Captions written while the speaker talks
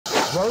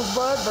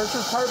Rosebud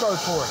versus Turbo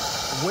Torch.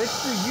 Which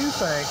do you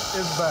think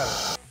is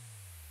better?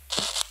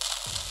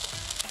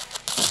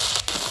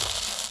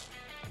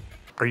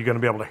 Are you gonna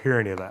be able to hear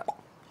any of that?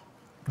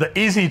 The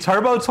Easy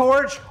Turbo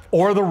Torch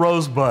or the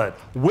Rosebud?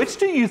 Which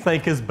do you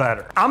think is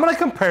better? I'm gonna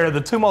compare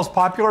the two most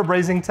popular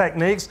brazing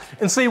techniques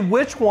and see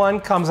which one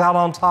comes out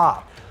on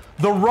top.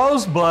 The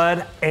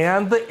Rosebud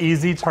and the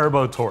Easy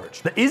Turbo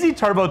Torch. The Easy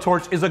Turbo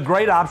Torch is a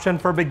great option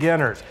for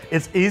beginners.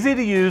 It's easy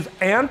to use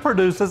and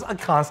produces a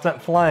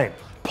constant flame.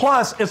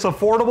 Plus, it's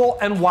affordable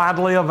and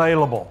widely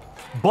available.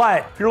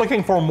 But if you're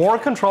looking for more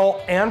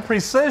control and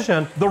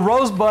precision, the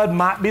Rosebud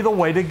might be the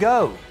way to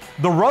go.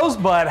 The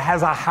Rosebud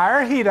has a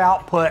higher heat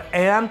output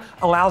and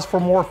allows for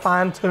more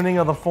fine tuning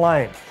of the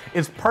flame.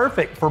 It's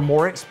perfect for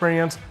more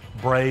experienced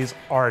braze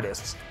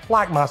artists,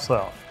 like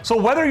myself. So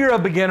whether you're a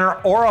beginner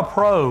or a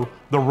pro,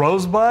 the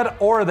Rosebud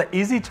or the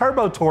Easy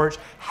Turbo Torch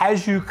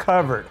has you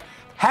covered.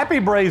 Happy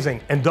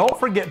brazing, and don't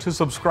forget to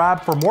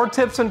subscribe for more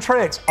tips and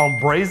tricks on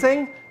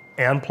brazing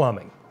and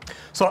plumbing.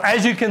 So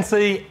as you can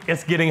see,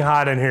 it's getting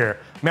hot in here.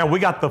 Man, we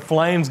got the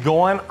flames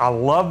going. I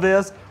love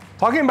this.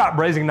 Talking about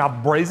brazing, now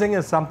brazing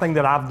is something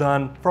that I've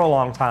done for a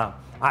long time.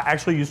 I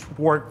actually used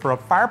to work for a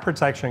fire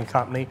protection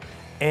company,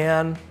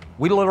 and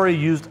we literally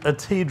used a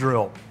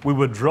T-drill. We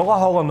would drill a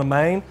hole in the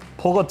main,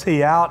 pull a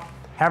T out,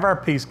 have our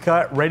piece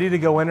cut, ready to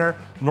go in there,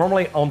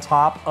 normally on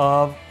top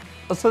of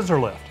a scissor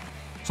lift.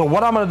 So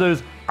what I'm gonna do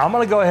is, I'm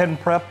gonna go ahead and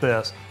prep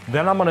this,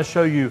 then I'm gonna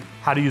show you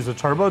how to use a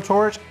Turbo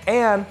Torch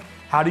and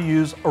how to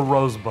use a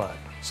Rosebud.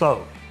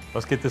 So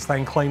let's get this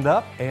thing cleaned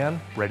up and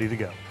ready to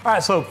go. All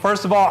right, so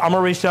first of all, I'm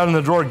gonna reach down in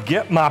the drawer,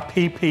 get my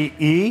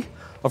PPE.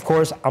 Of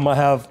course, I'm gonna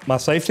have my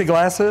safety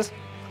glasses,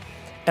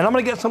 and I'm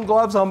gonna get some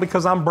gloves on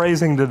because I'm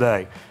brazing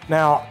today.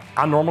 Now,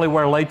 I normally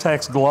wear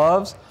latex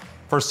gloves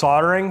for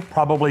soldering,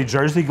 probably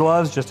jersey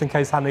gloves, just in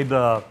case I need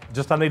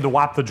to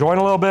wipe the joint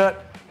a little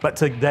bit. But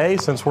today,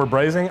 since we're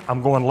brazing,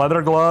 I'm going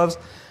leather gloves.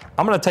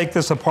 I'm gonna take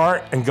this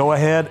apart and go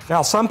ahead.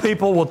 Now, some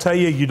people will tell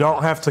you you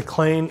don't have to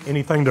clean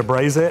anything to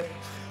braze it.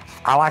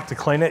 I like to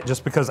clean it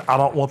just because I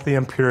don't want the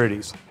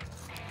impurities.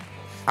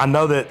 I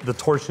know that the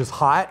torch is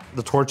hot.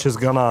 The torch is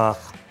gonna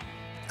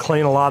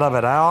clean a lot of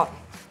it out.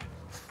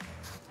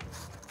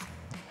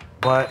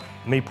 But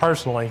me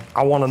personally,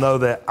 I wanna know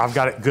that I've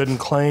got it good and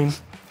clean.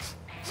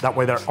 That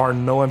way there are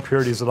no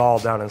impurities at all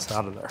down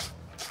inside of there.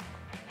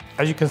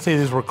 As you can see,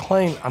 these were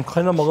clean. I'm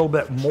cleaning them a little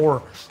bit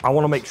more. I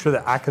wanna make sure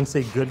that I can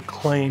see good,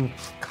 clean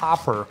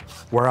copper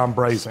where I'm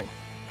brazing.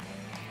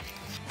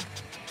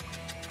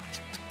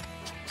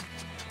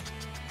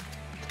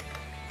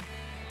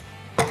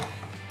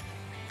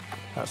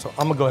 So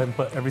I'm gonna go ahead and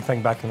put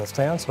everything back in the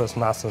stand so it's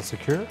nice and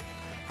secure. All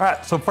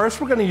right, so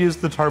first we're gonna use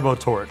the Turbo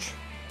Torch.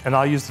 And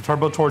I'll use the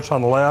Turbo Torch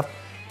on the left,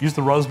 use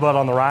the Rosebud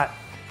on the right.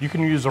 You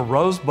can use a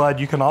Rosebud,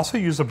 you can also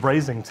use a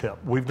brazing tip.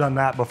 We've done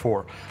that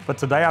before. But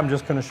today I'm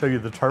just gonna show you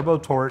the Turbo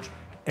Torch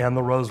and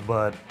the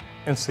Rosebud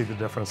and see the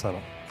difference in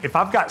them. If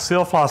I've got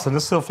seal floss, and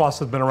this seal floss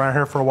has been around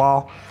here for a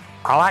while,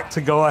 I like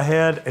to go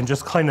ahead and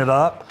just clean it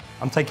up.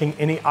 I'm taking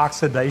any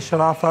oxidation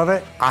off of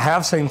it. I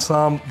have seen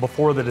some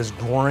before that is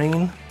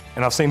green,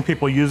 and I've seen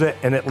people use it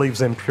and it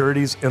leaves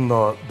impurities in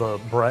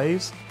the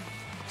braze.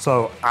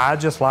 So I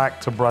just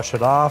like to brush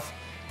it off,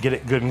 get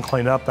it good and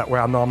cleaned up. That way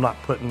I know I'm not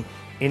putting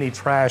any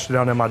trash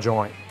down in my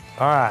joint.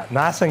 All right,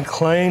 nice and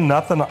clean,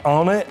 nothing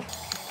on it.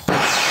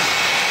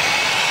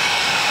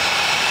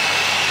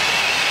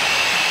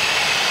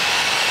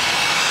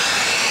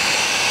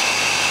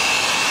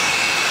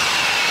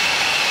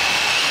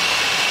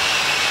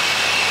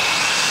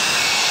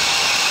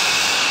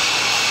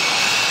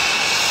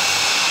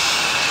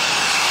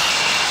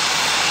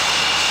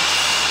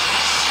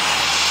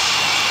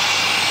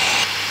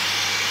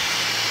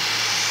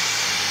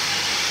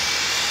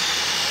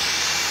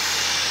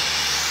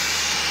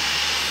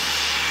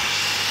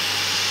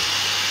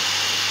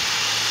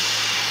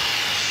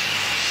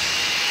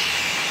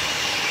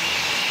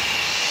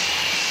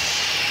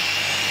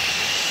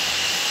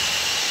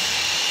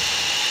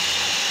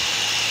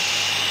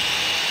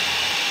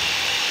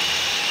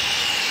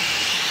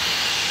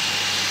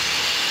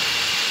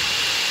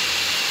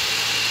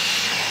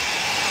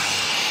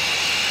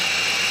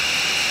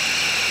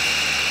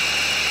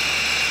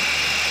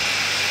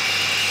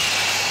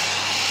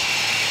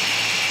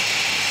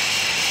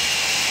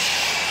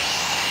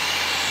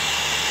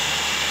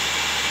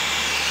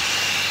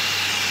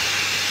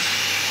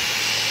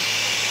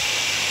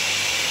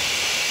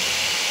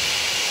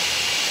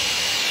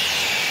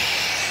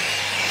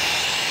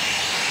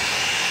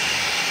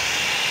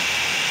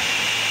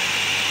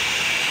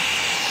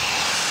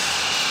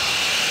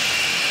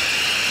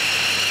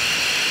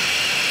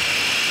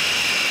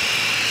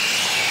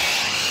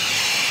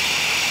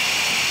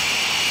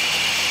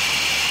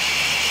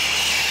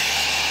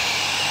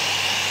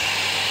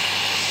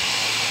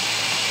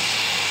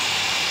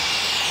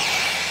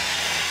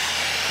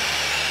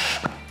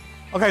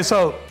 Okay,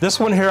 so this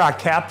one here I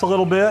capped a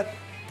little bit.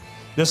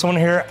 This one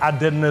here I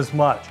didn't as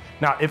much.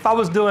 Now, if I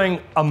was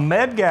doing a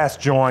med gas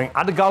joint,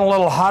 I'd have gone a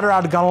little hotter,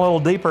 I'd have gone a little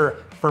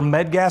deeper. For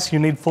med gas, you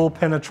need full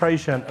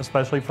penetration,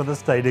 especially for the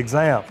state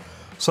exam.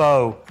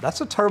 So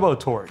that's a Turbo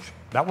Torch.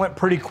 That went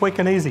pretty quick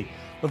and easy.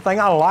 The thing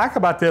I like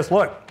about this,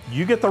 look,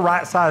 you get the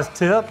right size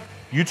tip,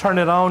 you turn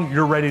it on,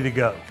 you're ready to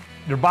go.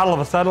 Your bottle of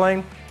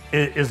acetylene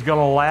is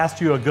gonna last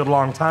you a good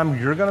long time.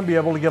 You're gonna be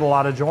able to get a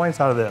lot of joints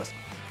out of this.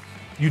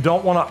 You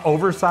don't wanna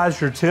oversize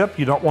your tip.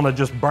 You don't wanna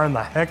just burn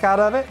the heck out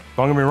of it.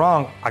 Don't get me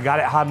wrong, I got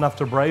it hot enough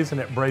to braze and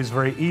it brazed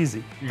very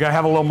easy. You're gonna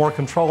have a little more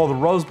control of the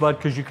Rosebud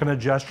because you can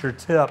adjust your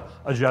tip,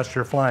 adjust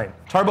your flame.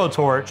 Turbo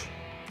Torch,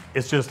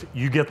 it's just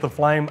you get the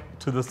flame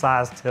to the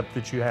size tip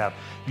that you have.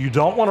 You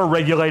don't wanna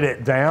regulate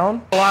it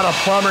down. A lot of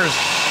plumbers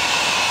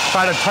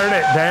try to turn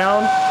it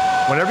down.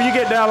 Whenever you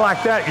get down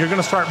like that, you're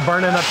gonna start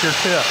burning up your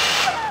tip.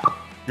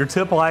 Your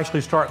tip will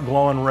actually start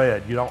glowing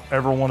red. You don't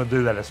ever wanna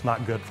do that, it's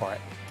not good for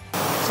it.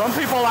 Some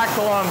people like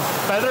the long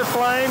feather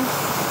flame.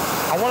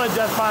 I want to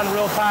just find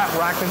real tight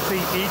where I can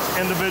see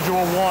each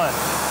individual one.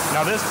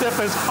 Now this tip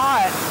is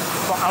hot,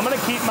 so I'm going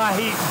to keep my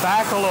heat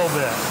back a little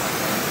bit.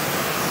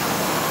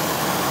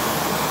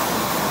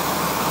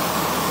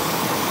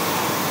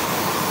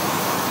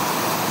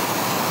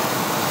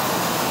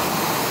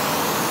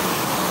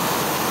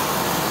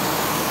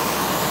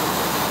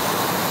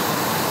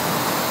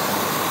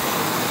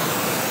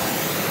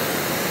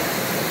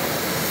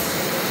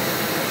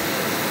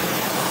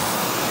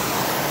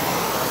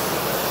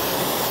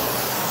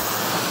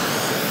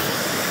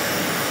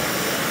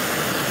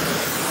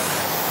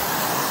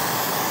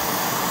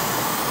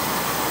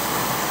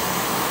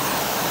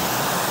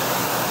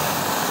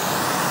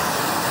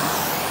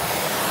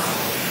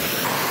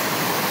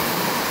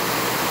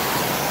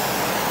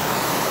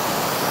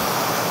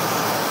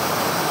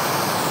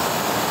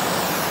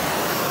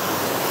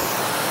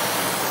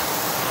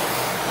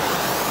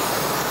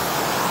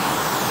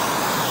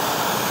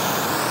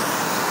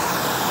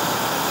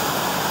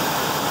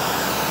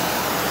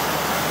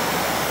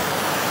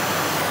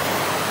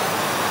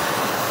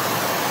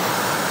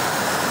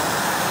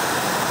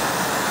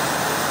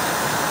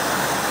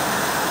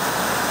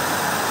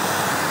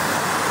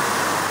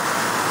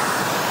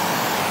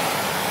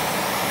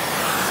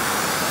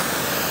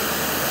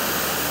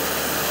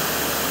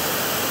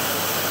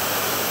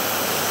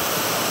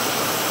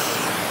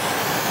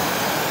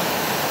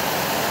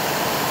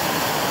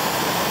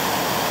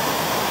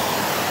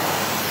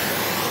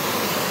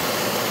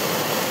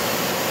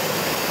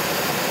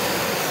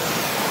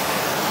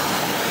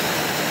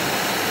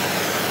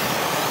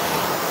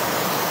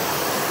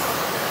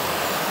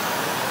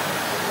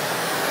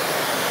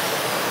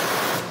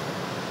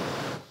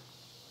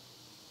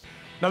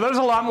 Now there's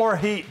a lot more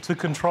heat to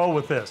control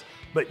with this,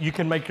 but you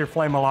can make your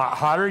flame a lot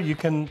hotter. You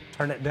can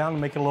turn it down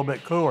and make it a little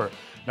bit cooler.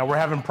 Now we're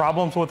having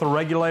problems with the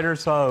regulator,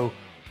 so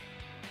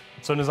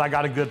as soon as I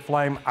got a good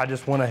flame, I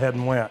just went ahead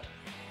and went.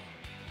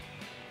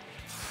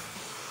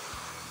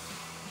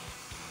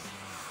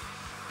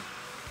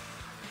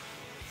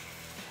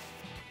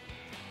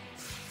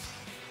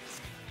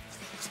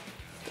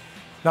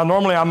 Now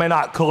normally I may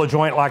not cool a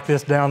joint like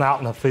this down out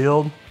in the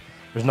field.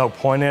 There's no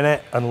point in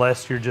it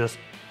unless you're just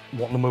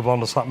wanting to move on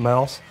to something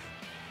else.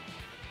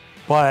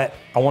 But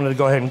I wanted to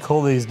go ahead and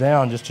cool these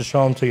down just to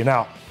show them to you.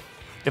 Now,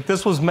 if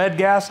this was med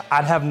gas,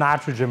 I'd have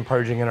nitrogen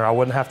purging in there. I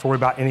wouldn't have to worry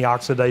about any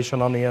oxidation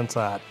on the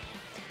inside.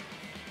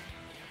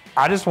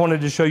 I just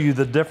wanted to show you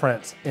the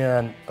difference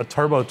in a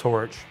Turbo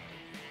Torch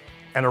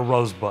and a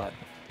Rosebud.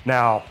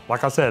 Now,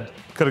 like I said,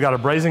 could have got a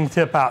brazing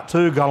tip out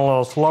too, gone a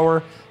little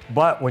slower,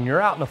 but when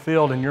you're out in the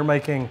field and you're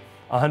making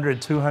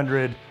 100,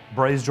 200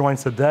 braze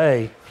joints a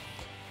day,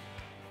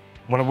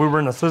 when we were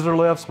in the scissor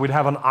lifts, we'd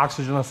have an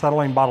oxygen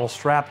acetylene bottle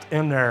strapped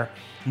in there,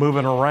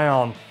 moving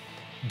around,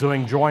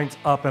 doing joints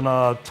up in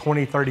a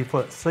 20, 30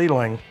 foot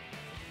ceiling.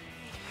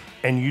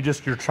 And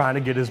you're trying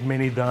to get as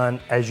many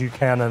done as you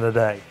can in a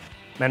day.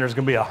 Man, there's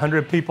gonna be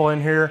 100 people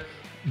in here,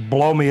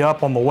 blow me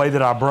up on the way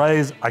that I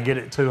braze. I get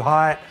it too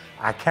hot,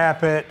 I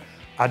cap it,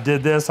 I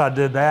did this, I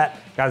did that.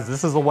 Guys,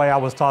 this is the way I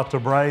was taught to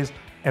braze,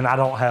 and I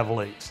don't have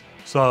leaks.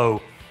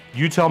 So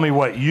you tell me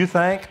what you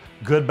think,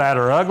 good, bad,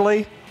 or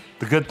ugly.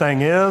 The good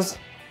thing is,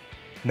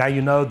 now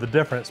you know the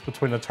difference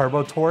between a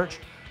Turbo Torch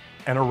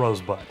and a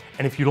Rosebud.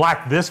 And if you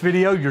like this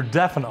video, you're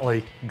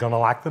definitely gonna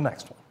like the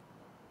next one.